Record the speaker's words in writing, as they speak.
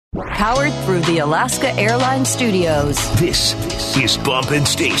Powered through the Alaska Airlines Studios. This is Bump and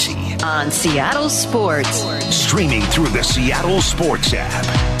Stacy on Seattle Sports. Streaming through the Seattle Sports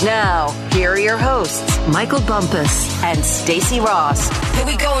app. Now, here are your hosts, Michael Bumpus and Stacy Ross. Here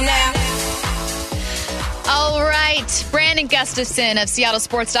we go now. All right, Brandon Gustafson of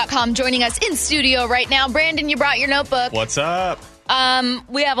SeattleSports.com joining us in studio right now. Brandon, you brought your notebook. What's up?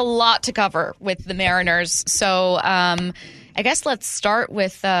 We have a lot to cover with the Mariners, so I guess let's start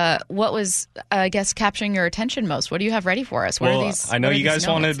with what was, capturing your attention most. What do you have ready for us? I know you guys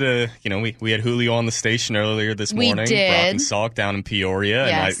wanted to, we had Julio on the station earlier this morning. We did. Brock and Salk down in Peoria.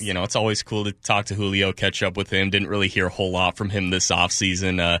 Yes. And, it's always cool to talk to Julio, catch up with him. Didn't really hear a whole lot from him this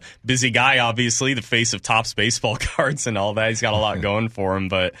offseason. Busy guy, obviously, the face of Topps baseball cards and all that. He's got a lot going for him.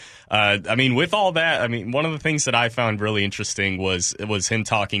 But, with all that, one of the things that I found really interesting was him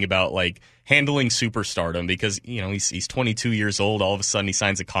talking about, handling superstardom because, he's 22 years old. All of a sudden he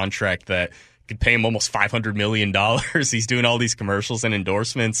signs a contract that could pay him almost $500 million. He's doing all these commercials and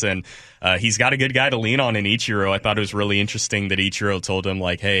endorsements, and he's got a good guy to lean on in Ichiro. I thought it was really interesting that Ichiro told him,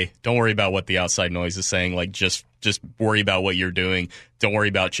 hey, don't worry about what the outside noise is saying. Just worry about what you're doing. Don't worry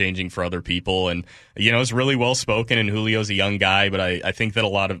about changing for other people. And, it's really well spoken, and Julio's a young guy, but I think that a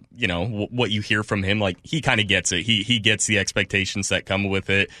lot of, what you hear from him, he kind of gets it. He gets the expectations that come with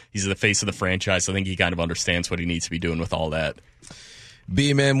it. He's the face of the franchise. I think he kind of understands what he needs to be doing with all that.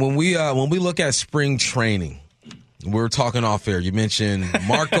 B-Man, when we look at spring training, we were talking off air. You mentioned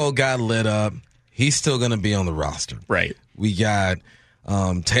Marco got lit up. He's still going to be on the roster. Right. We got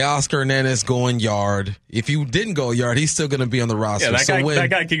Teoscar Hernandez going yard. If you didn't go yard, he's still going to be on the roster. Yeah, that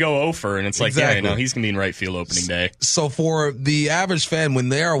guy could go over, and it's exactly. He's going to be in right field opening day. So for the average fan, when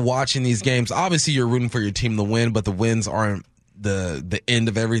they are watching these games, obviously you're rooting for your team to win, but the wins aren't the end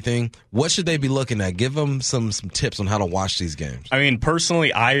of everything. What should they be looking at? Give them some tips on how to watch these games.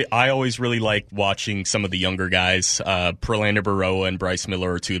 Personally, I always really like watching some of the younger guys. Prelander Berroa and Bryce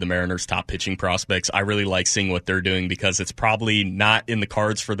Miller are two of the Mariners' top pitching prospects. I really like seeing what they're doing because it's probably not in the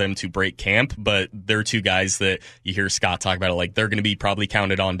cards for them to break camp, but they're two guys that you hear Scott talk about it, they're going to be probably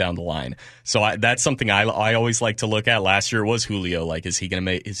counted on down the line. So that's something I always like to look at. Last year it was Julio. Is he going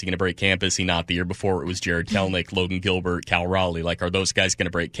to break camp? Is he not? The year before it was Jared Kelenic, Logan Gilbert, Cal Raleigh. Are those guys going to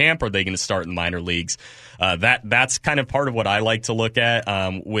break camp? Or are they going to start in the minor leagues? That's kind of part of what I like to look at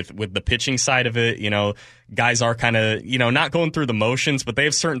with the pitching side of it. Guys are kind of, not going through the motions, but they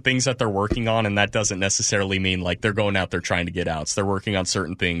have certain things that they're working on, and that doesn't necessarily mean they're going out there trying to get outs. They're working on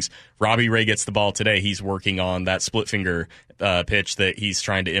certain things. Robbie Ray gets the ball today. He's working on that split finger pitch that he's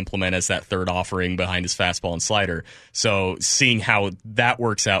trying to implement as that third offering behind his fastball and slider. So seeing how that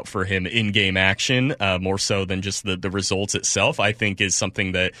works out for him in game action, more so than just the results itself, I think is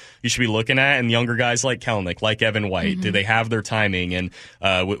something that you should be looking at. And younger guys like Kelenic, like Evan White, do they have their timing? And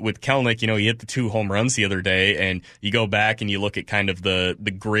with Kelenic, he hit the 2 home runs the other day, and you go back and you look at kind of the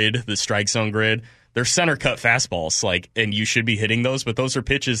grid, the strike zone grid. They're center cut fastballs, and you should be hitting those, but those are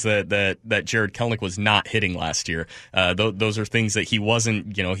pitches that Jared Kelenic was not hitting last year. Those are things that he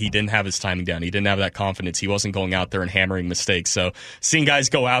wasn't, he didn't have his timing down. He didn't have that confidence. He wasn't going out there and hammering mistakes. So seeing guys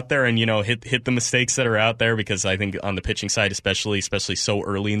go out there and, hit the mistakes that are out there, because I think on the pitching side, especially so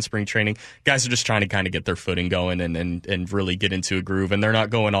early in spring training, guys are just trying to kind of get their footing going and really get into a groove, and they're not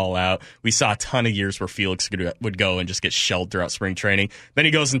going all out. We saw a ton of years where Felix would go and just get shelled throughout spring training. Then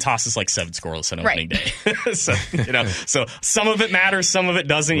he goes and tosses 7 scoreless in opening day. So some of it matters, some of it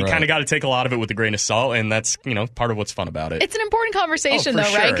doesn't. You kind of got to take a lot of it with a grain of salt, and that's part of what's fun about it. It's an important conversation, though,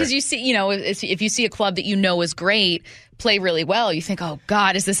 right? Because you see, if you see a club that is great play really well, you think, oh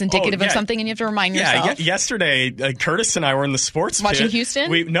God, is this indicative of something? And you have to remind yourself. Yesterday, Curtis and I were in the sports watching pit. Houston.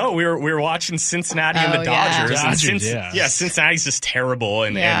 We were watching Cincinnati and the Dodgers. Cincinnati's just terrible,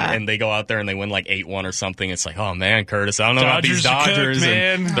 and they go out there and they win 8-1 or something. It's oh man, Curtis, I don't know about these Dodgers, cooked,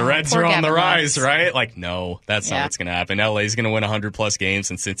 and the Reds are on the rise, right? No, that's not what's going to happen. LA's going to win 100+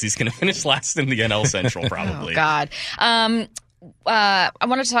 games, and Cincy's going to finish last in the NL Central probably. Oh God. I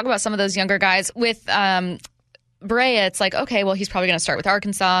wanted to talk about some of those younger guys with. Barea, it's okay, well, he's probably going to start with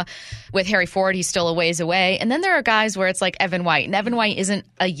Arkansas. With Harry Ford, he's still a ways away. And then there are guys where it's Evan White. And Evan White isn't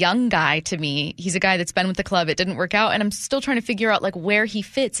a young guy to me. He's a guy that's been with the club. It didn't work out. And I'm still trying to figure out, where he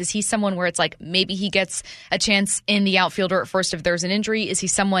fits. Is he someone where it's maybe he gets a chance in the outfield or at first if there's an injury? Is he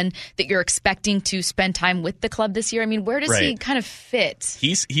someone that you're expecting to spend time with the club this year? Where does he kind of fit?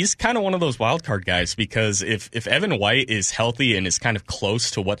 He's kind of one of those wild card guys, because if Evan White is healthy and is kind of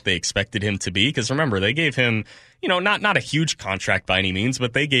close to what they expected him to be, because remember, they gave him not a huge contract by any means,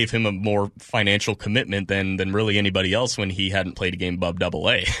 but they gave him a more financial commitment than really anybody else when he hadn't played a game above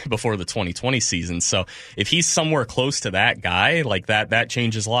Double-A before the 2020 season. So if he's somewhere close to that guy, like that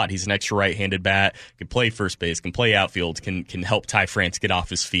changes a lot. He's an extra right-handed bat, can play first base, can play outfield, can help Ty France get off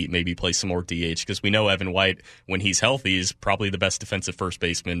his feet, maybe play some more DH, because we know Evan White, when he's healthy, is probably the best defensive first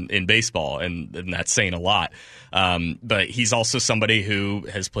baseman in baseball, and that's saying a lot. But he's also somebody who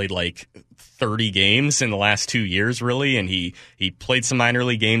has played like 30 games in the last 2 years, really, and he played some minor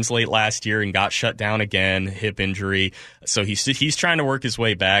league games late last year and got shut down again, hip injury. So he's trying to work his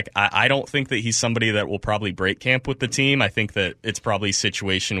way back. I don't think that he's somebody that will probably break camp with the team. I think that it's probably a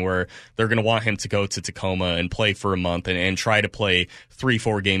situation where they're going to want him to go to Tacoma and play for a month and try to play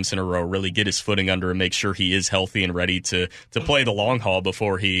 3-4 games in a row, really get his footing under and make sure he is healthy and ready to play the long haul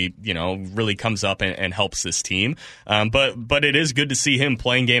before he, really comes up and helps this team. But it is good to see him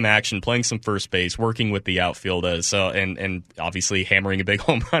playing game action, playing some first base, working with the outfield, and obviously hammering a big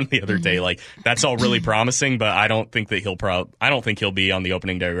home run the other day. Like, that's all really promising, but I don't think that he'll be on the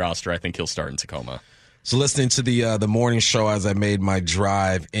opening day roster. I think he'll start in Tacoma. So listening to the morning show as I made my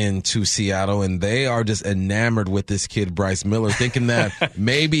drive into Seattle, and they are just enamored with this kid, Bryce Miller, thinking that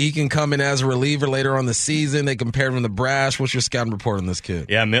maybe he can come in as a reliever later on the season. They compared him to Brash. What's your scouting report on this kid?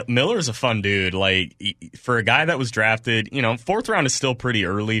 Yeah, Miller's a fun dude. Like, for a guy that was drafted, fourth round is still pretty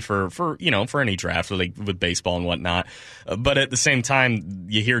early for any draft, like with baseball and whatnot. But at the same time,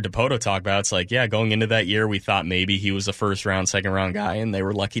 you hear Dipoto talk about it's like, yeah, going into that year, we thought maybe he was a first round, second round guy, and they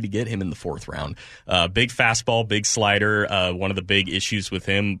were lucky to get him in the fourth round. Big fastball, big slider. One of the big issues with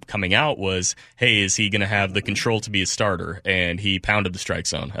him coming out was, hey, is he going to have the control to be a starter? And he pounded the strike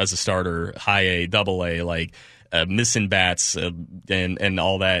zone as a starter, high A, double A, like missing bats and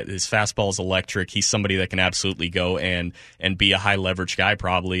all that. His fastball is electric. He's somebody that can absolutely go and be a high leverage guy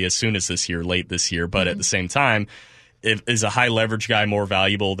probably as soon as late this year. But at the same time, is a high leverage guy more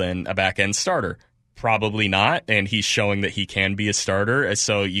valuable than a back end starter? Probably not, and he's showing that he can be a starter.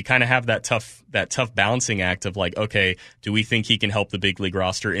 So you kind of have that tough balancing act of like, okay, do we think he can help the big league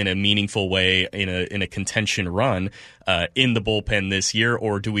roster in a meaningful way in a contention run in the bullpen this year,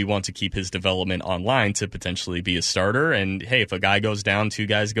 or do we want to keep his development online to potentially be a starter? And hey, if a guy goes down, two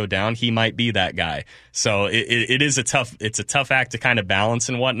guys go down, he might be that guy. So it's a tough act to kind of balance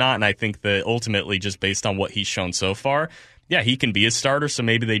and whatnot. And I think that ultimately, just based on what he's shown so far, yeah, he can be a starter, so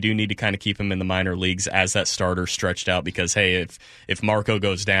maybe they do need to kind of keep him in the minor leagues as that starter stretched out because, hey, if Marco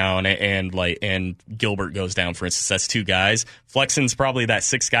goes down and Gilbert goes down, for instance, that's two guys. Flexen's probably that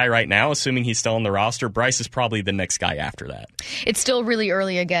sixth guy right now, assuming he's still on the roster. Bryce is probably the next guy after that. It's still really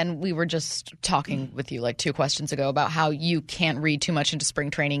early. Again, we were just talking with you like 2 questions ago about how you can't read too much into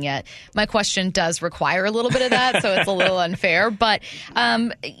spring training yet. My question does require a little bit of that, so it's a little unfair. But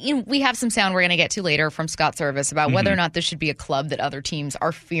we have some sound we're going to get to later from Scott Service about whether or not this should be a club that other teams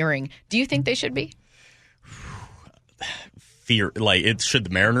are fearing. Do you think they should be? Fear, like, should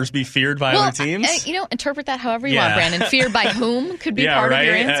the Mariners be feared by other teams? Interpret that however you want, Brandon. Feared by whom could be part of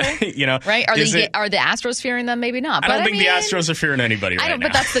your answer. Right? Are the Astros fearing them? Maybe not. I don't think the Astros are fearing anybody right now.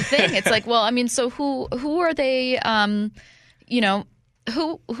 But that's the thing. It's like, so who are they?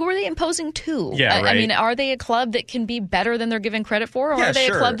 Who are they imposing to? Yeah, right. I mean, are they a club that can be better than they're given credit for, or are they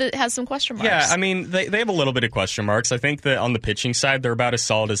a club that has some question marks? Yeah, I mean, they have a little bit of question marks. I think that on the pitching side, they're about as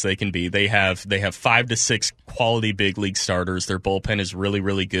solid as they can be. They have 5 to 6 quality big league starters. Their bullpen is really,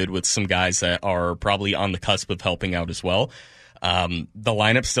 really good with some guys that are probably on the cusp of helping out as well. The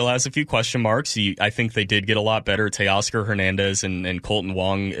lineup still has a few question marks. I think they did get a lot better. Teoscar Hernandez and Colton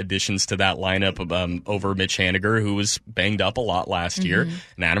Wong additions to that lineup over Mitch Haniger, who was banged up a lot last year,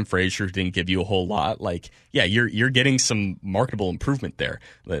 and Adam Frazier didn't give you a whole lot. Like, yeah, you're getting some marketable improvement there.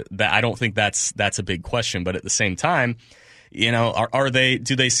 That I don't think that's a big question, but at the same time,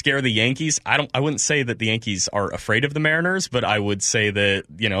 do they scare the Yankees? I wouldn't say that the Yankees are afraid of the Mariners, but I would say that,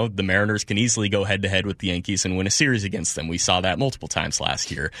 the Mariners can easily go head to head with the Yankees and win a series against them. We saw that multiple times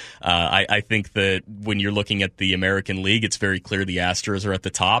last year. I think that when you're looking at the American League, it's very clear the Astros are at the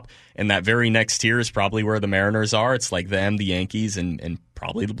top, and that very next tier is probably where the Mariners are. It's like them, the Yankees, and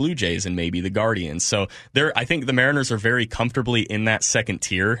probably the Blue Jays and maybe the Guardians. So I think the Mariners are very comfortably in that second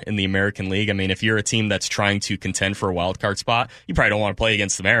tier in the American League. I mean, if you're a team that's trying to contend for a wild card spot, you probably don't want to play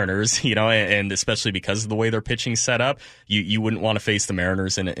against the Mariners, and especially because of the way their pitching's set up, you wouldn't want to face the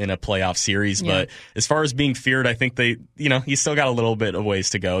Mariners in a playoff series. Yeah. But as far as being feared, I think they, you still got a little bit of ways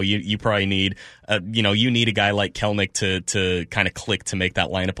to go. You probably need, you need a guy like Kelenic to kind of click to make that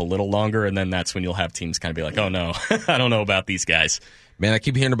lineup a little longer, and then that's when you'll have teams kind of be like, oh no, I don't know about these guys. Man, I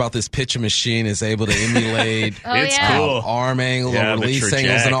keep hearing about this pitching machine is able to emulate cool. Arm angles, release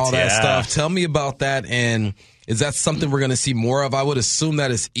angles, and all that stuff. Tell me about that, and Is that something we're going to see more of? I would assume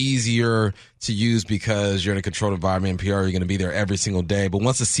that it's easier to use because you're in a controlled environment. PR, you're going to be there every single day. But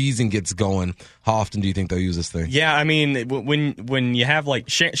once the season gets going, how often do you think they'll use this thing? Yeah, I mean, when you have like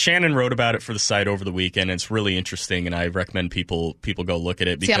Shannon wrote about it for the site over the weekend. It's really interesting, and I recommend people go look at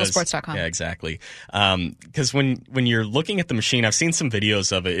it. Because, SeattleSports.com. Yeah, exactly. Because when you're looking at the machine, I've seen some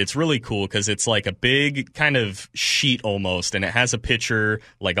videos of it. It's really cool because it's like a big kind of sheet almost, and it has a pitcher,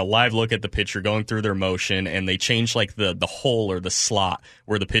 like a live look at the pitcher going through their motion, and they change like the hole or the slot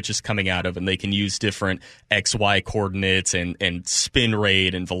where the pitch is coming out of, and they can use different XY coordinates and spin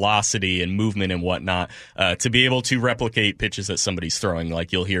rate and velocity and movement and whatnot to be able to replicate pitches that somebody's throwing.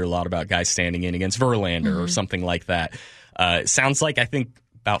 Like you'll hear a lot about guys standing in against Verlander or something like that. It sounds like I think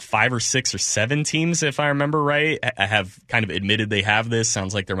about 5 or 6 or 7 teams, if I remember right, have kind of admitted they have this.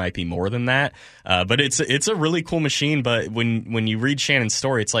 Sounds like there might be more than that. But it's a really cool machine. But when you read Shannon's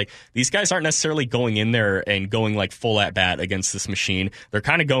story, it's like these guys aren't necessarily going in there and going like full at bat against this machine. They're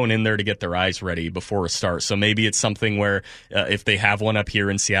kind of going in there to get their eyes ready before a start. So maybe it's something where if they have one up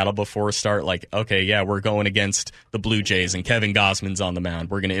here in Seattle before a start, like, okay, yeah, we're going against the Blue Jays and Kevin Gausman's on the mound.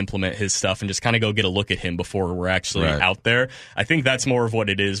 We're going to implement his stuff and just kind of go get a look at him before we're actually out there. I think that's more of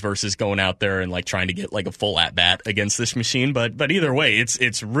what it is versus going out there and like trying to get like a full at bat against this machine. But either way,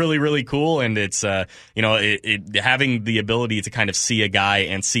 it's really, really cool, and it's having the ability to kind of see a guy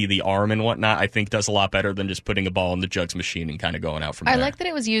and see the arm and whatnot, I think does a lot better than just putting a ball in the jugs machine and kind of going out from there. I like that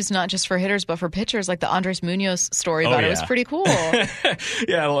it was used not just for hitters but for pitchers. Like the Andres Munoz story about it was pretty cool.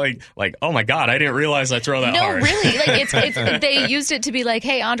 Yeah, like oh my God, I didn't realize I throw that hard. No, really, like it's they used it to be like,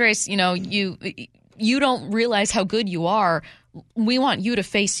 hey, Andres, you don't realize how good you are. We want you to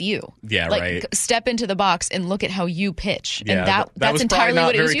face you. Yeah, like, right. Step into the box and look at how you pitch. Yeah, and that's was entirely not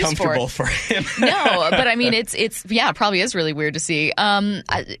what it was very used comfortable for him. No, but I mean, it's it probably is really weird to see.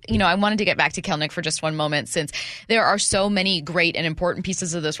 I wanted to get back to Kelenic for just one moment, since there are so many great and important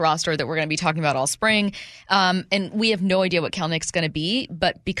pieces of this roster that we're going to be talking about all spring. And we have no idea what Kelenic's going to be,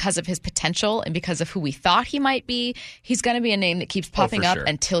 but because of his potential and because of who we thought he might be, he's going to be a name that keeps popping up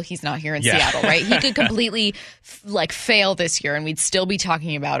until he's not here in Seattle, right? He could completely fail this year and we'd still be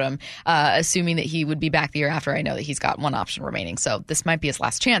talking about him, assuming that he would be back the year after. I know that he's got one option remaining, so this might be his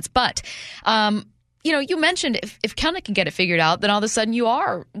last chance. But, you mentioned if Kelenic can get it figured out, then all of a sudden you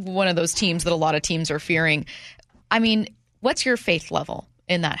are one of those teams that a lot of teams are fearing. I mean, what's your faith level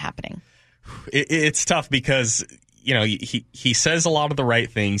in that happening? It's tough because he says a lot of the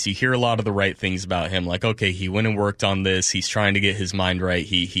right things. You hear a lot of the right things about him. Like, okay, he went and worked on this. He's trying to get his mind right.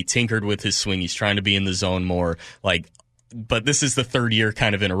 He tinkered with his swing. He's trying to be in the zone more. But this is the third year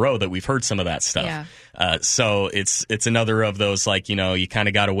kind of in a row that we've heard some of that stuff. Yeah. So it's another of those, you kind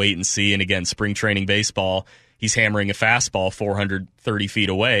of got to wait and see. And again, spring training baseball, he's hammering a fastball 430 feet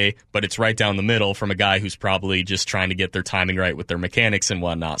away, but it's right down the middle from a guy who's probably just trying to get their timing right with their mechanics and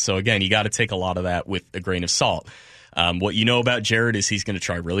whatnot. So again, you got to take a lot of that with a grain of salt. What you know about Jared is he's going to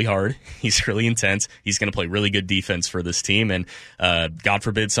try really hard. He's really intense. He's going to play really good defense for this team. And God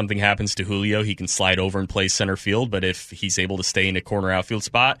forbid something happens to Julio, he can slide over and play center field. But if he's able to stay in a corner outfield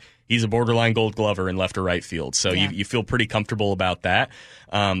spot, he's a borderline Gold Glover in left or right field. So you feel pretty comfortable about that.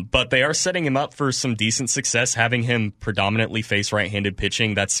 But they are setting him up for some decent success, having him predominantly face right-handed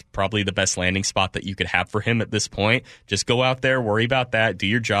pitching. That's probably the best landing spot that you could have for him at this point. Just go out there, worry about that, do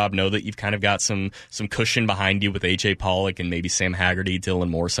your job, know that you've kind of got some cushion behind you with A.J. Pollock and maybe Sam Haggerty, Dylan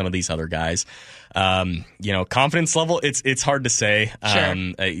Moore, some of these other guys. Confidence level, it's hard to say.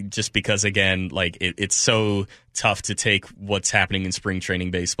 Sure. Just because, again, it's so tough to take what's happening in spring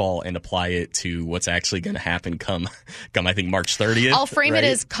training baseball and apply it to what's actually going to happen come I think March 30th. I'll frame it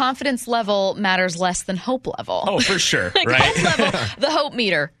as confidence level matters less than hope level. Oh, for sure. Right. Hope level, the hope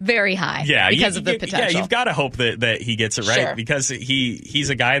meter, very high. Yeah, because of the potential. Yeah, you've got to hope that he gets it right. Sure. Because he's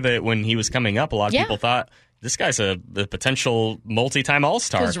a guy that when he was coming up, a lot of people thought, this guy's a potential multi-time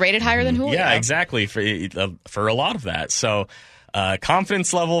All-Star. He was rated higher than Julio. Yeah, exactly, for a lot of that. So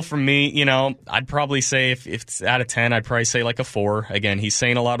confidence level for me, I'd probably say if it's out of 10, I'd probably say like a 4. Again, he's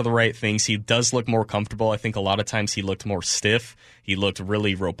saying a lot of the right things. He does look more comfortable. I think a lot of times he looked more stiff. He looked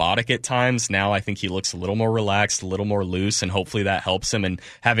really robotic at times. Now I think he looks a little more relaxed, a little more loose, and hopefully that helps him. And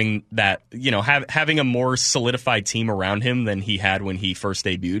having that, having a more solidified team around him than he had when he first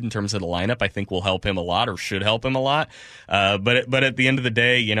debuted in terms of the lineup, I think will help him a lot, or should help him a lot. But at the end of the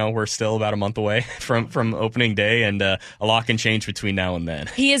day, we're still about a month away from opening day, and a lot can change change between now and then.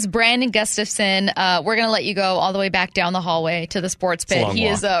 He is Brandon Gustafson. We're going to let you go all the way back down the hallway to the Sports Pit. He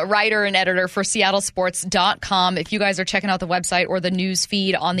is a writer and editor for SeattleSports.com. If you guys are checking out the website or the news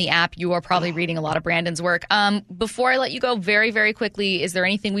feed on the app, you are probably reading a lot of Brandon's work. Before I let you go, very, very quickly, is there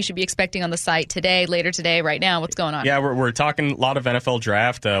anything we should be expecting on the site today, later today, right now? What's going on? Yeah, we're talking a lot of NFL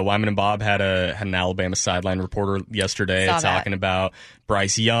draft. Wyman and Bob had an Alabama sideline reporter yesterday talking about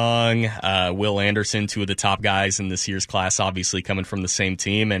Bryce Young, Will Anderson, two of the top guys in this year's class, obviously coming from the same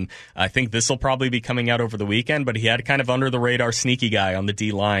team. And I think this will probably be coming out over the weekend, but he had kind of under-the-radar sneaky guy on the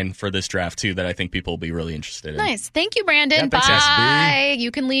D-line for this draft, too, that I think people will be really interested in. Nice. Thank you, Brandon. Yeah, thanks, bye.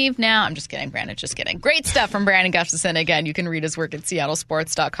 You can leave now. I'm just kidding, Brandon. Just kidding. Great stuff from Brandon Gustafson. Again, you can read his work at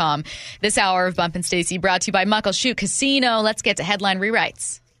SeattleSports.com. This hour of Bump and Stacy brought to you by Muckleshoot Casino. Let's get to headline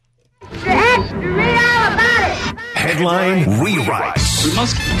rewrites. Headline rewrites. We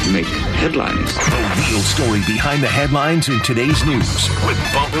must make headlines. The real story behind the headlines in today's news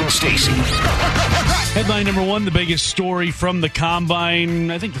with Bump and Stacy. Headline number one, the biggest story from the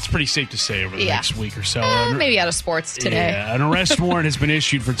Combine. I think that's pretty safe to say over the next week or so. Maybe out of sports today. Yeah, an arrest warrant has been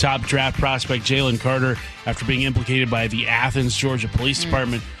issued for top draft prospect Jalen Carter after being implicated by the Athens, Georgia Police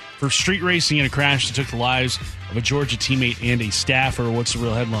Department for street racing in a crash that took the lives of a Georgia teammate and a staffer. What's the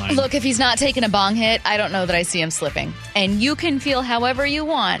real headline? Look, if he's not taking a bong hit, I don't know that I see him slipping. And you can feel however you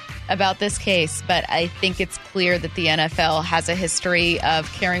want about this case, but I think it's clear that the NFL has a history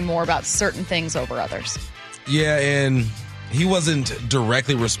of caring more about certain things over others. Yeah, and he wasn't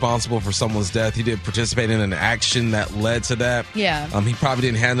directly responsible for someone's death. He did participate in an action that led to that. Yeah. He probably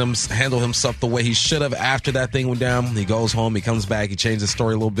didn't handle himself the way he should have after that thing went down. He goes home, he comes back, he changed the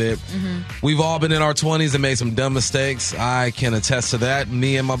story a little bit. We've all been in our 20s and made some dumb mistakes. I can attest to that.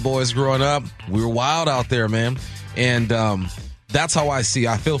 Me and my boys growing up, we were wild out there, man. And that's how I see.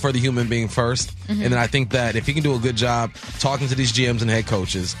 I feel for the human being first. And then I think that if he can do a good job talking to these GMs and head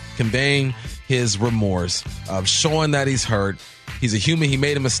coaches, conveying his remorse, of showing that he's hurt, he's a human, he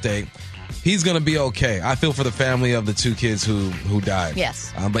made a mistake, he's going to be okay. I feel for the family of the two kids who died.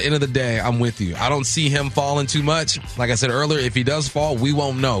 Yes. But end of the day, I'm with you. I don't see him falling too much. Like I said earlier, if he does fall, we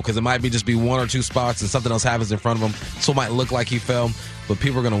won't know because it might just be one or two spots and something else happens in front of him, so it might look like he fell. But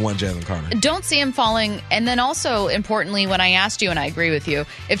people are going to want Jalen Carter. Don't see him falling. And then also, importantly, when I asked you, and I agree with you,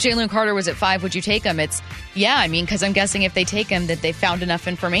 if Jalen Carter was at 5, would you take him? Because I'm guessing if they take him, that they found enough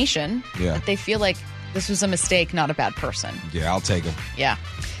information that they feel like this was a mistake, not a bad person. Yeah, I'll take him. Yeah.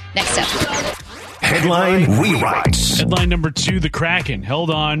 Next up. Headline rewrites. Headline number 2, the Kraken held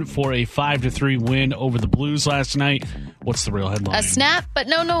on for a 5-3 win over the Blues last night. What's the real headline? A snap, but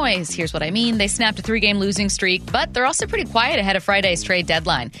no noise. Here's what I mean. They snapped a 3-game losing streak, but they're also pretty quiet ahead of Friday's trade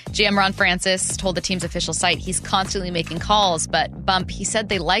deadline. GM Ron Francis told the team's official site he's constantly making calls, but Bump, he said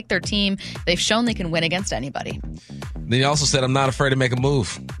they like their team. They've shown they can win against anybody. Then he also said, I'm not afraid to make a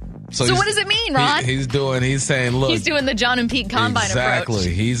move. So what does it mean, Ron? He's saying, look. He's doing the John and Pete Combine approach.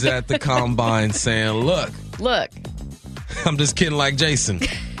 Exactly. He's at the Combine saying, look. I'm just kidding like Jason.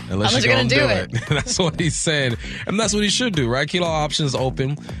 Unless you're going to do it. That's what he's saying. And that's what he should do, right? Keep all options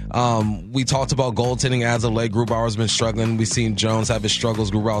open. We talked about goaltending as of late. Grubauer's been struggling. We've seen Jones have his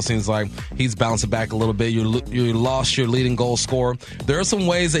struggles. Grubauer seems like he's bouncing back a little bit. You lost your leading goal scorer. There are some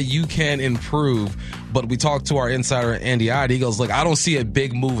ways that you can improve, but we talked to our insider, Andy Ide. He goes, look, I don't see a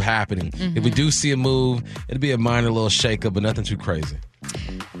big move happening. If we do see a move, it'll be a minor little shakeup, but nothing too crazy.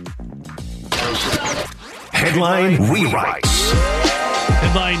 Headline rewrites.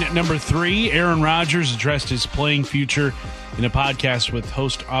 Headline number 3, Aaron Rodgers addressed his playing future in a podcast with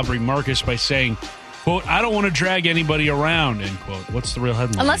host Aubrey Marcus by saying, quote, I don't want to drag anybody around, end quote. What's the real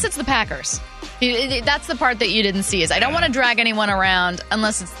headline? Unless it's the Packers. That's the part that you didn't see is I don't want to drag anyone around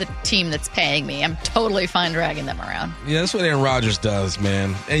unless it's the team that's paying me. I'm totally fine dragging them around. Yeah, that's what Aaron Rodgers does,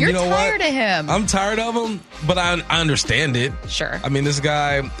 man. And You're you know tired what? of him. I'm tired of him, but I understand it. Sure. I mean, this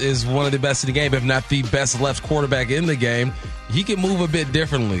guy is one of the best in the game, if not the best left quarterback in the game. He can move a bit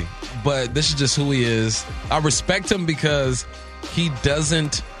differently, but this is just who he is. I respect him because he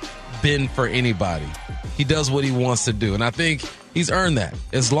doesn't bend for anybody. He does what he wants to do, and I think he's earned that.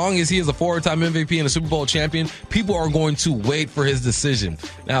 As long as he is a 4-time MVP and a Super Bowl champion, people are going to wait for his decision.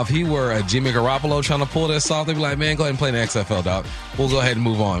 Now, if he were a Jimmy Garoppolo trying to pull this off, they'd be like, man, go ahead and play in the XFL, dog. We'll go ahead and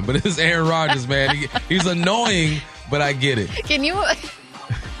move on. But it's Aaron Rodgers, man. He's annoying, but I get it. Can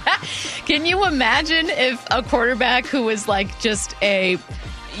you imagine if a quarterback who was like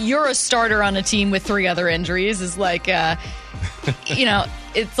you're a starter on a team with 3 other injuries is like,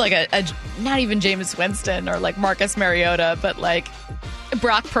 it's like a not even Jameis Winston or like Marcus Mariota, but like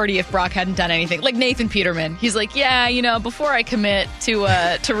Brock Purdy if Brock hadn't done anything. Like Nathan Peterman. He's like, before I commit to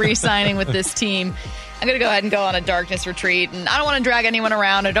re-signing with this team, I'm going to go ahead and go on a darkness retreat, and I don't want to drag anyone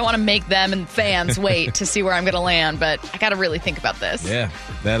around. I don't want to make them and fans wait to see where I'm going to land, but I got to really think about this. Yeah,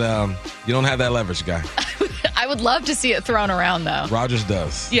 that you don't have that leverage, guy. I would love to see it thrown around, though. Rodgers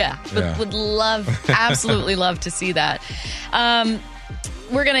does. Yeah. Would love, absolutely love to see that.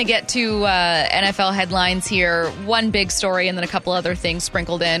 We're going to get to NFL headlines here. One big story and then a couple other things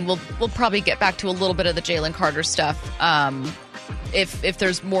sprinkled in. We'll probably get back to a little bit of the Jalen Carter stuff if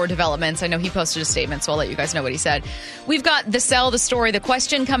there's more developments. I know he posted a statement, so I'll let you guys know what he said. We've got the sell, the story, the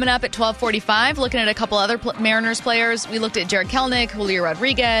question coming up at 12:45. Looking at a couple other Mariners players. We looked at Jared Kelenic, Julio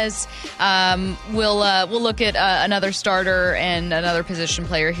Rodriguez. We'll look at another starter and another position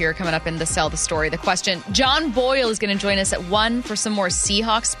player here coming up in the sell, the story, the question. John Boyle is going to join us at 1 for some more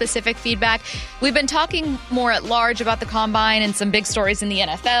Seahawks-specific feedback. We've been talking more at large about the Combine and some big stories in the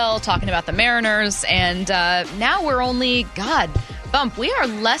NFL, talking about the Mariners, and now we're only, Bump, we are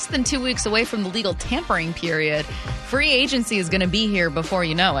less than 2 weeks away from the legal tampering period. Free agency is going to be here before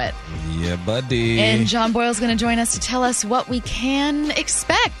you know it. Yeah, buddy. And John Boyle's going to join us to tell us what we can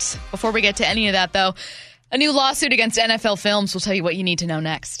expect. Before we get to any of that, though, a new lawsuit against NFL Films will tell you what you need to know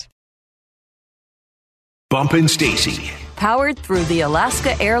next. Bump and Stacy Powered through the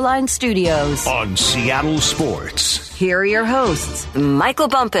Alaska Airlines Studios. on Seattle Sports. Here are your hosts, Michael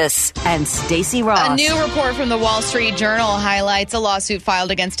Bumpus and Stacy Ross. A new report from the Wall Street Journal highlights a lawsuit filed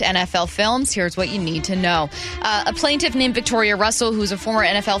against NFL Films. Here's what you need to know. A plaintiff named Victoria Russell, who's a former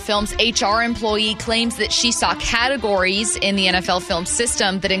NFL Films HR employee, claims that she saw categories in the NFL Films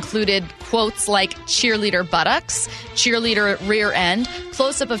system that included quotes like cheerleader buttocks, cheerleader rear end,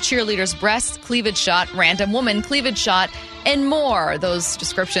 close-up of cheerleader's breasts, cleavage shot, random woman cleavage shot, and more. Those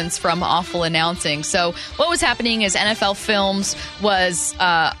descriptions from Awful Announcing. So what was happening is NFL Films was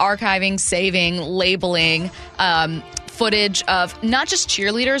archiving, saving, labeling footage of not just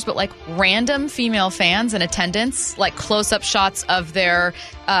cheerleaders, but like random female fans in attendance, like close-up shots of their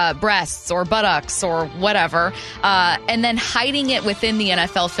breasts or buttocks or whatever, and then hiding it within the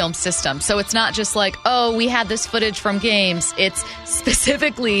NFL film system. So it's not just like, oh, we had this footage from games. It's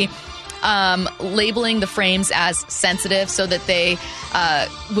specifically labeling the frames as sensitive so that they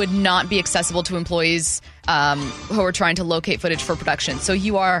would not be accessible to employees who are trying to locate footage for production. So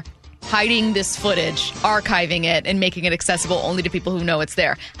you are hiding this footage, archiving it, and making it accessible only to people who know it's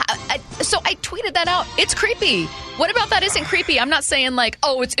there. So I tweeted that out. It's creepy. What about that isn't creepy? I'm not saying like,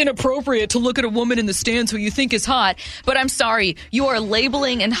 oh, it's inappropriate to look at a woman in the stands who you think is hot, but I'm sorry. You are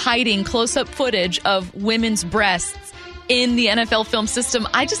labeling and hiding close-up footage of women's breasts in the NFL film system.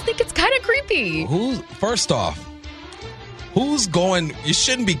 I just think it's kind of creepy. First off, who's going? You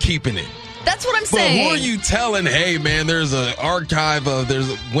shouldn't be keeping it. That's what I'm saying. But who are you telling, hey, man, there's an archive of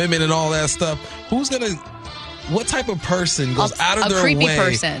there's women and all that stuff? Who's going to, what type of person goes out of their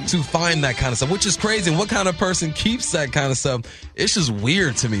way to find that kind of stuff? Which is crazy. And what kind of person keeps that kind of stuff? It's just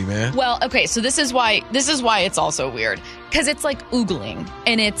weird to me, man. Well, okay, so this is why it's also weird. Because it's like oogling.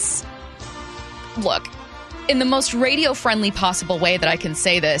 And it's, look, in the most radio-friendly possible way that I can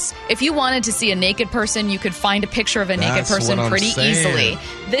say this, if you wanted to see a naked person, you could find a picture of a naked person pretty easily.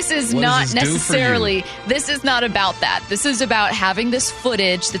 This is not necessarily, this is not about that. This is about having this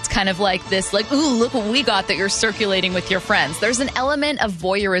footage that's kind of like this, like, ooh, look what we got that you're circulating with your friends. There's an element of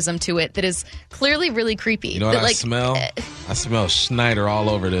voyeurism to it that is clearly really creepy. You know what I smell? I smell Schneider all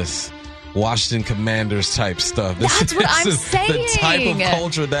over this. Washington Commanders type stuff. That's what I'm saying. The type of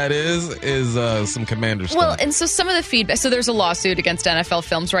culture that is some Commanders stuff. Well, and so some of the feedback, so there's a lawsuit against NFL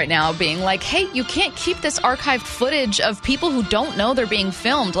Films right now being like, hey, you can't keep this archived footage of people who don't know they're being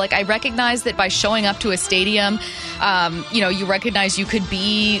filmed. Like, I recognize that by showing up to a stadium, you recognize you could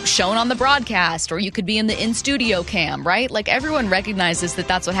be shown on the broadcast or you could be in the in-studio cam, right? Like, everyone recognizes that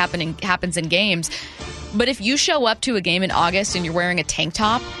that's what happens in games. But if you show up to a game in August and you're wearing a tank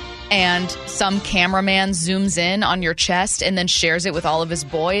top, and some cameraman zooms in on your chest and then shares it with all of his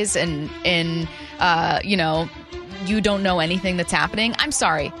boys and you don't know anything that's happening. I'm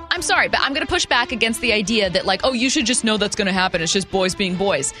sorry, but I'm going to push back against the idea that like, oh, you should just know that's going to happen. It's just boys being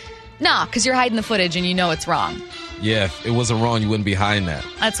boys. Nah, because you're hiding the footage and you know it's wrong. Yeah, if it wasn't wrong, you wouldn't be hiding that.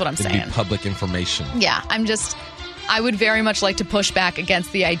 That's what I'm saying. It'd be public information. Yeah, I would very much like to push back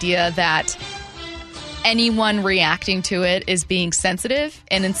against the idea that anyone reacting to it is being sensitive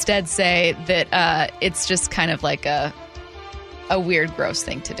and instead say that it's just kind of like a weird, gross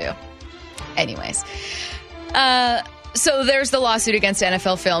thing to do. Anyways, So there's the lawsuit against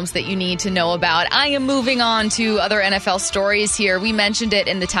NFL Films that you need to know about. I am moving on to other NFL stories here. We mentioned it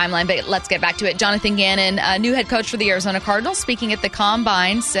in the timeline, but let's get back to it. Jonathan Gannon, new head coach for the Arizona Cardinals, speaking at the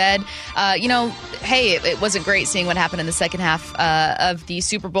Combine, said, hey, it wasn't great seeing what happened in the second half of the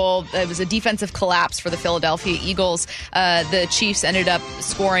Super Bowl. It was a defensive collapse for the Philadelphia Eagles. The Chiefs ended up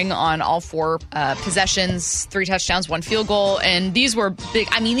scoring on all 4 possessions, 3 touchdowns, 1 field goal, and these were big.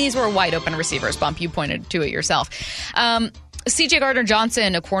 I mean, these were wide open receivers. Bump, you pointed to it yourself. C.J.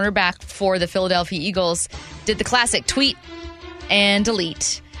 Gardner-Johnson, a cornerback for the Philadelphia Eagles, did the classic tweet and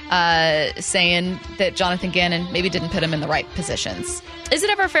delete, saying that Jonathan Gannon maybe didn't put him in the right positions. Is it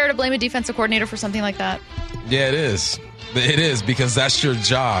ever fair to blame a defensive coordinator for something like that? Yeah, it is. It is, because that's your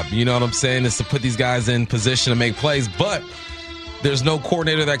job. You know what I'm saying? Is to put these guys in position to make plays. But there's no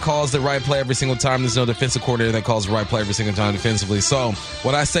coordinator that calls the right play every single time. There's no defensive coordinator that calls the right play every single time defensively. So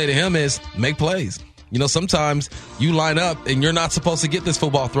what I say to him is make plays. You know, sometimes you line up and you're not supposed to get this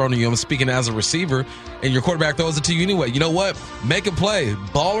football thrown to you. I'm speaking as a receiver, and your quarterback throws it to you anyway. You know what? Make a play.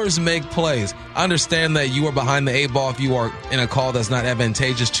 Ballers make plays. I understand that you are behind the 8 ball if you are in a call that's not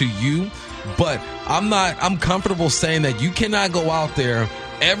advantageous to you, but I'm comfortable saying that you cannot go out there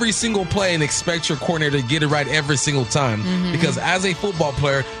every single play and expect your coordinator to get it right every single time. Because as a football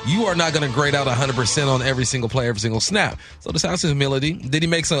player, you are not going to grade out 100% on every single play, every single snap. So this has humility. Did he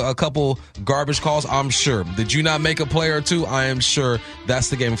make a couple garbage calls? I'm sure. Did you not make a play or two? I am sure. That's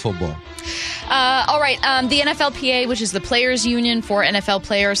the game of football. All right. The NFLPA, which is the Players Union for NFL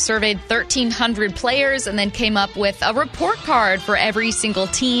players, surveyed 1,300 players and then came up with a report card for every single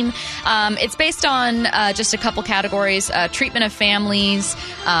team. It's based on just a couple categories: treatment of families,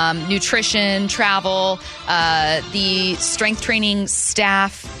 nutrition, travel, the strength training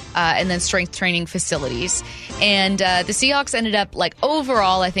staff, and then strength training facilities. And the Seahawks ended up,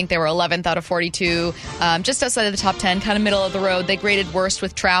 overall, I think they were 11th out of 42, just outside of the top 10, kind of middle of the road. They graded worst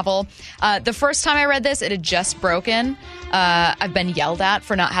with travel. The first time I read this, it had just broken. I've been yelled at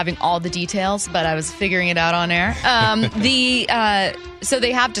for not having all the details, but I was figuring it out on air. So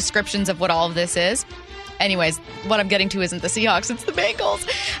they have descriptions of what all of this is. Anyways, what I'm getting to isn't the Seahawks, it's the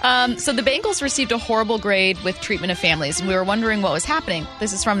Bengals. So the Bengals received a horrible grade with treatment of families, and we were wondering what was happening.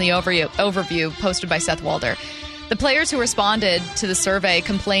 This is from the overview posted by Seth Walder. The players who responded to the survey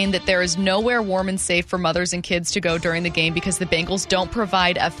complained that there is nowhere warm and safe for mothers and kids to go during the game because the Bengals don't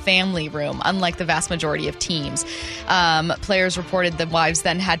provide a family room, unlike the vast majority of teams. Players reported the wives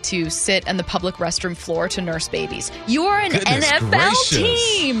then had to sit on the public restroom floor to nurse babies. You are an NFL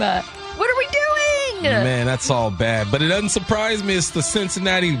team! What are we doing? Man, that's all bad. But it doesn't surprise me. It's the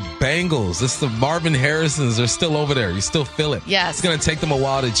Cincinnati Bengals. It's the Marvin Harrisons. They're still over there. You still feel it. Yes. It's going to take them a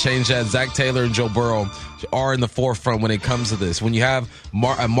while to change that. Zach Taylor and Joe Burrow are in the forefront when it comes to this. When you have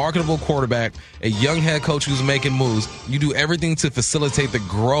a marketable quarterback, a young head coach who's making moves, you do everything to facilitate the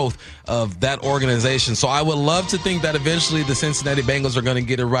growth of that organization. So I would love to think that eventually the Cincinnati Bengals are going to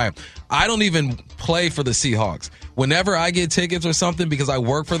get it right. I don't even play for the Seahawks. Whenever I get tickets or something because I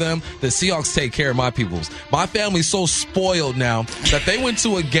work for them, the Seahawks take care of my peoples. My family's so spoiled now that they went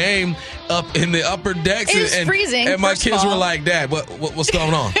to a game up in the upper decks. It was freezing. And my kids were like, Dad, what's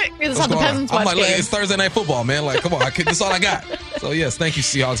going on? It's not the Peasants watch I'm like, game. Look, it's Thursday Night Football, man. Like, come on, that's all I got. So, yes, thank you,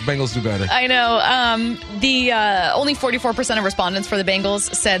 Seahawks. Bengals do better. I know. The only 44% of respondents for the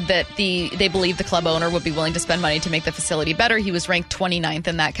Bengals said that they believe the club owner would be willing to spend money to make the facility better. He was ranked 29th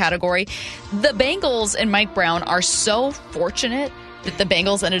in that category. The Bengals and Mike Brown are so fortunate that the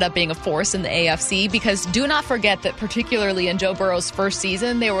Bengals ended up being a force in the AFC, because do not forget that particularly in Joe Burrow's first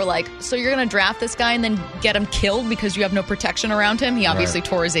season, they were like, so you're going to draft this guy and then get him killed because you have no protection around him? He obviously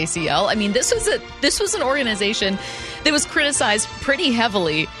tore his ACL. I mean, this was an organization that was criticized pretty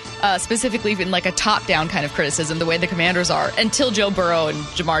heavily, specifically in like a top-down kind of criticism, the way the Commanders are, until Joe Burrow and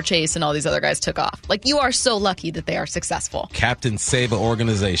Jamar Chase and all these other guys took off. Like, you are so lucky that they are successful. Captain Save an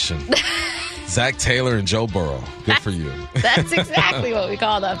organization. Zach Taylor and Joe Burrow. Good for you. That's exactly what we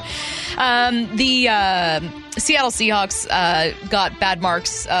call them. The Seattle Seahawks got bad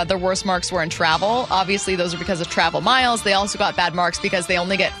marks. Their worst marks were in travel. Obviously, those are because of travel miles. They also got bad marks because they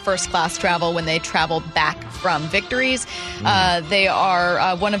only get first-class travel when they travel back from victories. They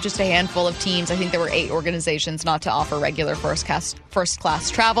are one of just a handful of teams. I think there were 8 organizations not to offer regular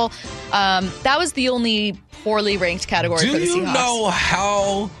first-class travel. That was the only poorly ranked category for the Seahawks. Do you know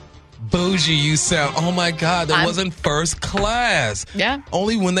how bougie you sound? Oh my God, that wasn't first class. Yeah.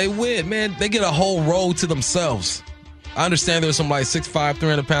 Only when they win. Man, they get a whole row to themselves. I understand there's some like 6'5",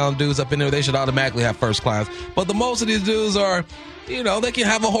 300-pound dudes up in there. They should automatically have first class. But the most of these dudes are they can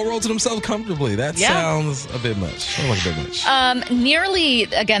have a whole row to themselves comfortably. That sounds a bit much. Sounds like a bit much. Nearly,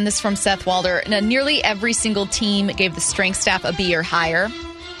 again, this is from Seth Walder, nearly every single team gave the strength staff a B or higher.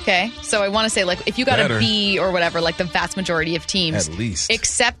 Okay, so I want to say, like, if you got a B or whatever, like the vast majority of teams. At least.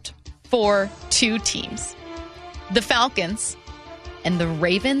 Except for 2 teams. The Falcons and the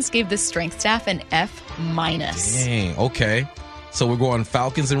Ravens gave the strength staff an F-. Dang, okay. So we're going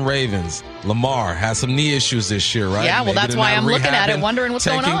Falcons and Ravens. Lamar has some knee issues this year, right? Yeah, well, Maybe that's why I'm looking at it, wondering what's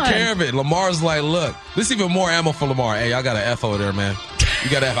going on. Taking care of it. Lamar's like, look, this is even more ammo for Lamar. Hey, I got an F over there, man.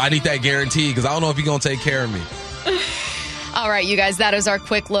 You got an F. I need that guarantee because I don't know if you're going to take care of me. All right, you guys, that is our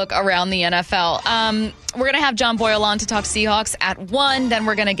quick look around the NFL. We're going to have John Boyle on to talk Seahawks at 1. Then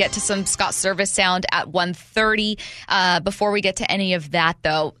we're going to get to some Scott Service Sound at 1:30. Before we get to any of that,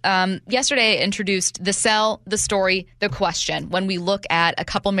 though, yesterday I introduced the sell, the story, the question. When we look at a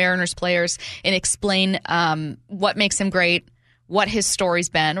couple Mariners players and explain what makes him great, what his story's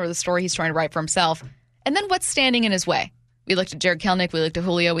been, or the story he's trying to write for himself, and then what's standing in his way. We looked at Jared Kelenic. We looked at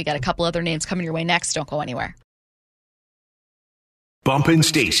Julio. We got a couple other names coming your way next. Don't go anywhere. Bumpin'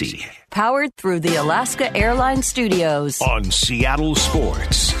 Stacy Powered through the Alaska Airlines Studios. on Seattle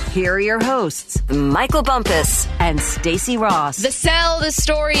Sports. Here are your hosts, Michael Bumpus and Stacy Ross. The sell, the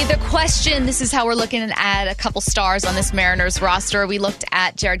story, the question. This is how we're looking at a couple stars on this Mariners roster. We looked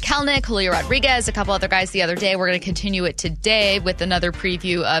at Jared Kelenic, Julio Rodriguez, a couple other guys the other day. We're going to continue it today with another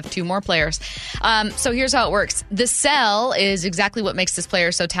preview of 2 more players. So here's how it works. The sell is exactly what makes this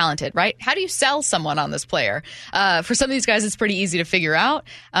player so talented, right? How do you sell someone on this player? For some of these guys, it's pretty easy to figure out.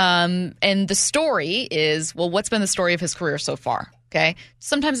 And the story is, well, what's been the story of his career so far? Okay.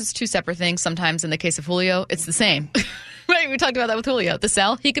 Sometimes it's 2 separate things. Sometimes in the case of Julio, it's the same. Right. We talked about that with Julio. The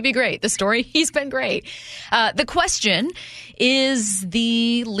sell, he could be great. The story, he's been great. The question is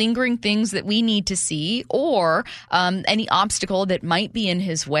the lingering things that we need to see or any obstacle that might be in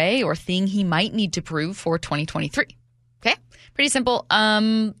his way or thing he might need to prove for 2023. Okay. Pretty simple.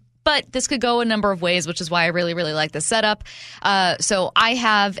 But this could go a number of ways, which is why I really, really like the setup. So I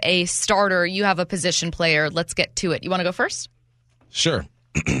have a starter. You have a position player. Let's get to it. You want to go first? Sure.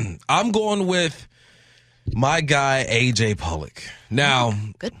 I'm going with my guy, A.J. Pollock. Now,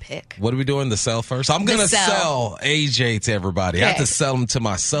 good pick. What are we doing? The sell first? I'm going to sell A.J. to everybody. Okay. I have to sell him to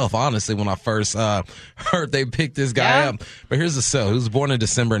myself, honestly, when I first heard they picked this guy up. But here's the sell. He was born in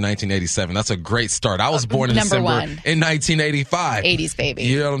December 1987. That's a great start. I was born in December in 1985. 80s, baby.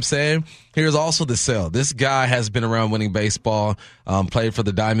 You know what I'm saying? Here's also the sell. This guy has been around winning baseball, played for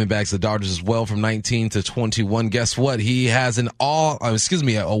the Diamondbacks, the Dodgers as well from 19 to 21. Guess what? He has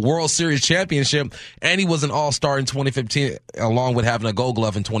a World Series championship, and he was an All-Star in 2015 along with having a Gold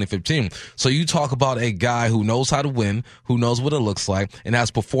Glove in 2015. So you talk about a guy who knows how to win, who knows what it looks like, and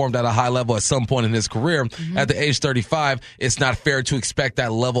has performed at a high level at some point in his career. Mm-hmm. At the age 35, it's not fair to expect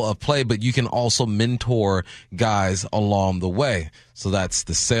that level of play, but you can also mentor guys along the way. So that's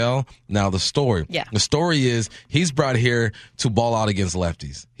the sell. Now the story. Yeah. The story is he's brought here to ball out against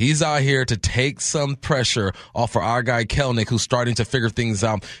lefties. He's out here to take some pressure off of our guy Kelenic, who's starting to figure things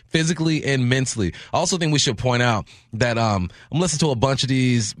out physically and mentally. I also think we should point out that I'm listening to a bunch of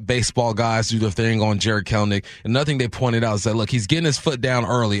these baseball guys do their thing on Jared Kelenic. And another thing they pointed out is that, look, he's getting his foot down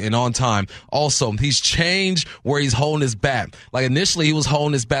early and on time. Also, he's changed where he's holding his bat. Like initially he was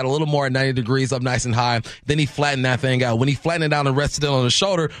holding his bat a little more at 90 degrees up nice and high. Then he flattened that thing out. When he flattened it out and rested it on the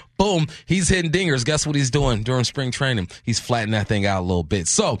shoulder, boom, he's hitting dingers. Guess what he's doing during spring training? He's flattening that thing out a little bit.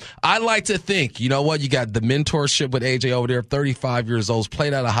 So I like to think, you know what? You got the mentorship with AJ over there, 35 years old,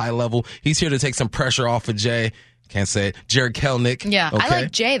 played at a high level. He's here to take some pressure off of Jay. Can't say it. Jared Kelenic. Yeah, okay? I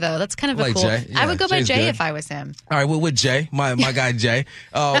like Jay, though. That's kind of a cool. Jay. Yeah, I would go Jay's by Jay good. if I was him. All right, well, with Jay, my guy Jay.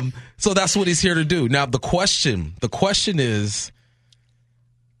 So that's what he's here to do. Now, the question is,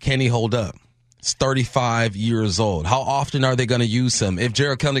 can he hold up? He's 35 years old. How often are they going to use him? If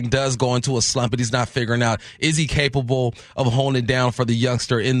Jared Kelenic does go into a slump and he's not figuring out, is he capable of holding it down for the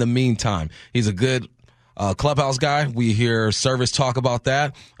youngster in the meantime? He's a good clubhouse guy. We hear Service talk about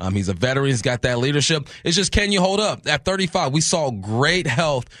that. He's a veteran. He's got that leadership. It's just, can you hold up? At 35, we saw great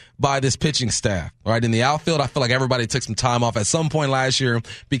health by this pitching staff. Right in the outfield, I feel like everybody took some time off at some point last year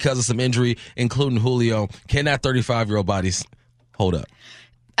because of some injury, including Julio. Can that 35-year-old body hold up?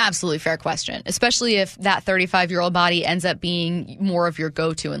 Absolutely fair question, especially if that 35-year-old body ends up being more of your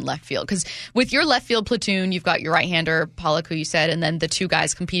go-to in left field. Because with your left field platoon, you've got your right-hander, Pollock, who you said, and then the 2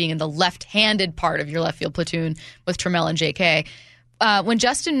 guys competing in the left-handed part of your left field platoon with Trammell and J.K. when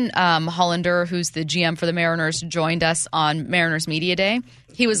Justin Hollander, who's the GM for the Mariners, joined us on Mariners Media Day,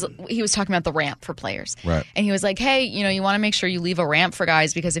 he was talking about the ramp for players. Right. And he was like, hey, you want to make sure you leave a ramp for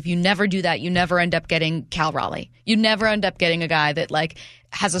guys, because if you never do that, you never end up getting Cal Raleigh. You never end up getting a guy that like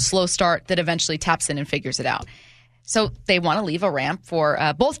has a slow start that eventually taps in and figures it out. So they want to leave a ramp for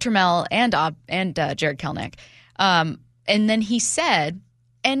both Trammell and Jared Kelenic. And then he said,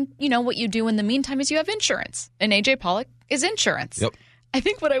 and what you do in the meantime is you have insurance. And AJ Pollock is insurance. Yep. I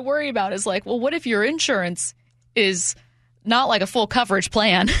think what I worry about is like, well, what if your insurance is not like a full coverage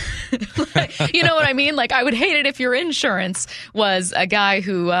plan? You know what I mean? Like, I would hate it if your insurance was a guy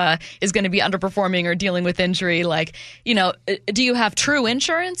who is going to be underperforming or dealing with injury. Like, do you have true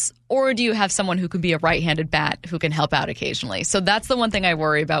insurance, or do you have someone who could be a right-handed bat who can help out occasionally? So that's the one thing I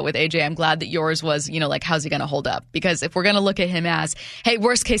worry about with AJ. I'm glad that yours was, like, how's he going to hold up? Because if we're going to look at him as, hey,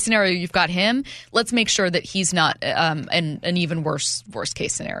 worst case scenario, you've got him, let's make sure that he's not an even worst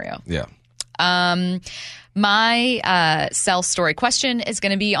case scenario. Yeah. My sell story question is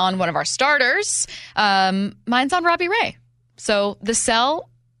going to be on one of our starters. Mine's on Robbie Ray. So the sell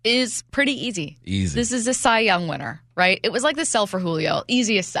is pretty easy. This is a Cy Young winner, right? It was like the sell for Julio.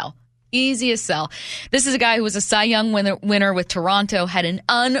 Easiest sell. This is a guy who was a Cy Young winner with Toronto, had an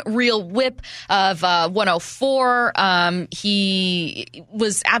unreal whip of 104. He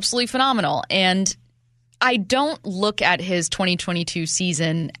was absolutely phenomenal. And I don't look at his 2022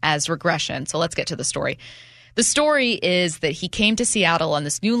 season as regression. So let's get to the story. The story is that he came to Seattle on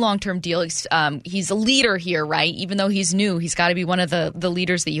this new long-term deal. He's a leader here, right? Even though he's new, he's got to be one of the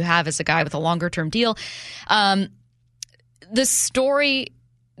leaders that you have as a guy with a longer-term deal. The story,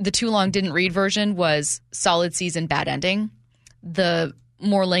 the too long didn't read version, was solid season, bad ending. The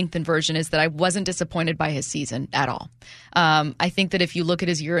more lengthened version is that I wasn't disappointed by his season at all. I think that if you look at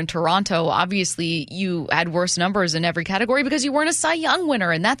his year in Toronto, obviously you had worse numbers in every category because you weren't a Cy Young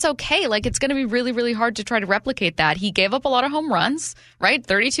winner, and that's okay. Like, it's going to be really, really hard to try to replicate that. He gave up a lot of home runs, right?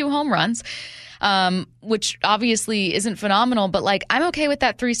 32 home runs, which obviously isn't phenomenal, but like, I'm okay with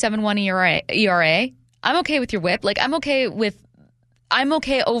that 3.71 ERA. I'm okay with your whip. Like, I'm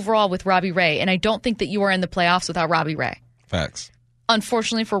okay overall with Robbie Ray, and I don't think that you are in the playoffs without Robbie Ray. Facts.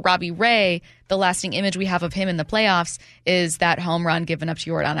 Unfortunately for Robbie Ray, the lasting image we have of him in the playoffs is that home run given up to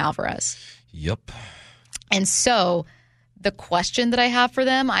Yordan Alvarez. Yep. And so the question that I have for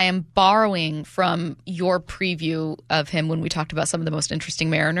them, I am borrowing from your preview of him when we talked about some of the most interesting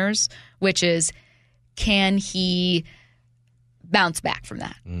Mariners, which is, can he bounce back from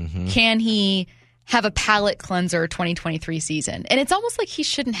that? Mm-hmm. Can he have a palate cleanser 2023 season? And it's almost like he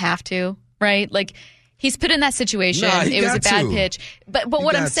shouldn't have to, right? Like, he's put in that situation. It was a bad pitch. But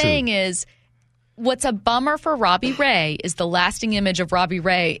what I'm saying is, what's a bummer for Robbie Ray is the lasting image of Robbie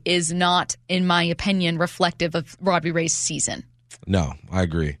Ray is not, in my opinion, reflective of Robbie Ray's season. No, I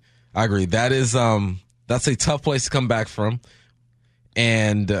agree. That is that's a tough place to come back from.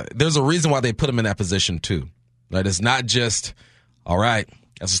 And there's a reason why they put him in that position too. Right? It's not just, all right,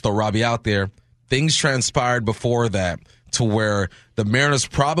 let's just throw Robbie out there. Things transpired before that to where the Mariners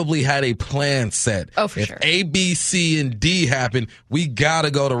probably had a plan set. Oh, for if sure. A, B, C, and D happen, we got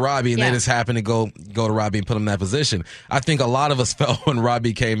to go to Robbie. And they just happened to go to Robbie and put him in that position. I think a lot of us felt when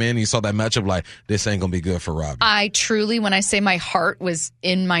Robbie came in, you saw that matchup like, this ain't going to be good for Robbie. I truly, when I say my heart was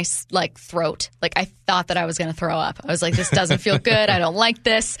in my throat, like I thought that I was going to throw up. I was like, this doesn't feel good. I don't like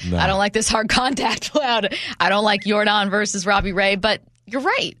this. No. I don't like this hard contact. I don't like Yordan versus Robbie Ray. But you're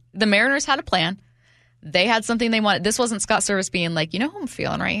right. The Mariners had a plan. They had something they wanted. This wasn't Scott Service being like, who I'm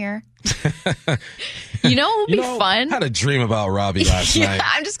feeling right here? What would be fun? I had a dream about Robbie last night.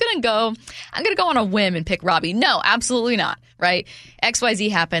 I'm going to go on a whim and pick Robbie. No, absolutely not. Right? XYZ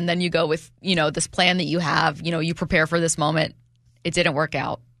happened. Then you go with, this plan that you have. You prepare for this moment. It didn't work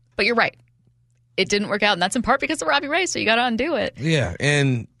out. But you're right. It didn't work out. And that's in part because of Robbie Ray. So you got to undo it. Yeah.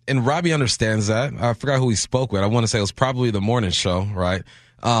 And Robbie understands that. I forgot who he spoke with. I want to say it was probably the morning show, right?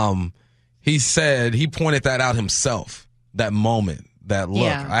 He said he pointed that out himself, that moment, that look,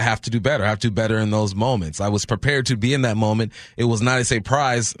 I have to do better. I have to do better in those moments. I was prepared to be in that moment. It was not a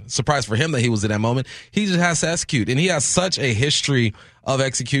surprise for him that he was in that moment. He just has to execute. And he has such a history of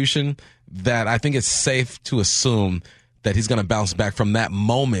execution that I think it's safe to assume that he's going to bounce back from that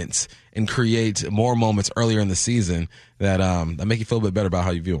moment and create more moments earlier in the season that make you feel a bit better about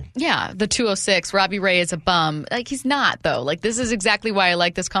how you view him. Yeah, the 206, Robbie Ray is a bum. Like, he's not, though. Like, this is exactly why I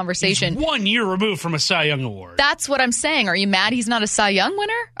like this conversation. He's 1 year removed from a Cy Young award. That's what I'm saying. Are you mad he's not a Cy Young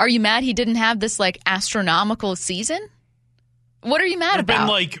winner? Are you mad he didn't have this, astronomical season? What are you mad There've about? been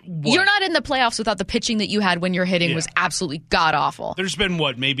like, what? You're not in the playoffs without the pitching that you had when your hitting was absolutely god-awful. There's been,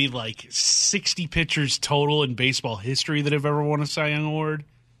 maybe like 60 pitchers total in baseball history that have ever won a Cy Young Award?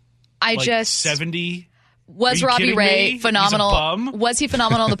 70? Was Robbie Ray phenomenal? He's a bum? Was he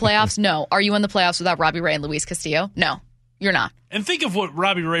phenomenal in the playoffs? No. Are you in the playoffs without Robbie Ray and Luis Castillo? No, you're not. And think of what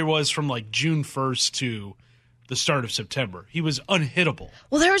Robbie Ray was from like June 1st to the start of September. He was unhittable.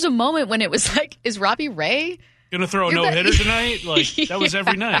 Well, there was a moment when it was like, is Robbie Ray gonna throw a no-hitter tonight? Like, that was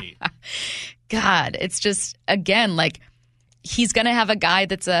every night. God, it's just, again, like, he's going to have a guy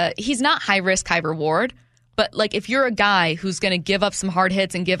he's not high risk, high reward, but like, if you're a guy who's going to give up some hard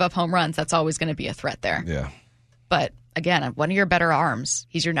hits and give up home runs, that's always going to be a threat there. Yeah. But again, one of your better arms.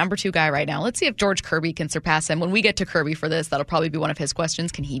 He's your number 2 guy right now. Let's see if George Kirby can surpass him. When we get to Kirby for this, that'll probably be one of his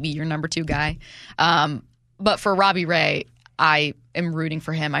questions. Can he be your number 2 guy? But for Robbie Ray, I am rooting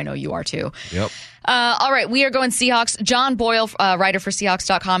for him. I know you are too. Yep. All right, we are going Seahawks. John Boyle, writer for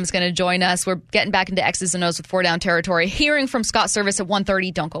Seahawks.com, is going to join us. We're getting back into X's and O's with 4 Down Territory. Hearing from Scott Service at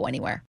 1:30. Don't go anywhere.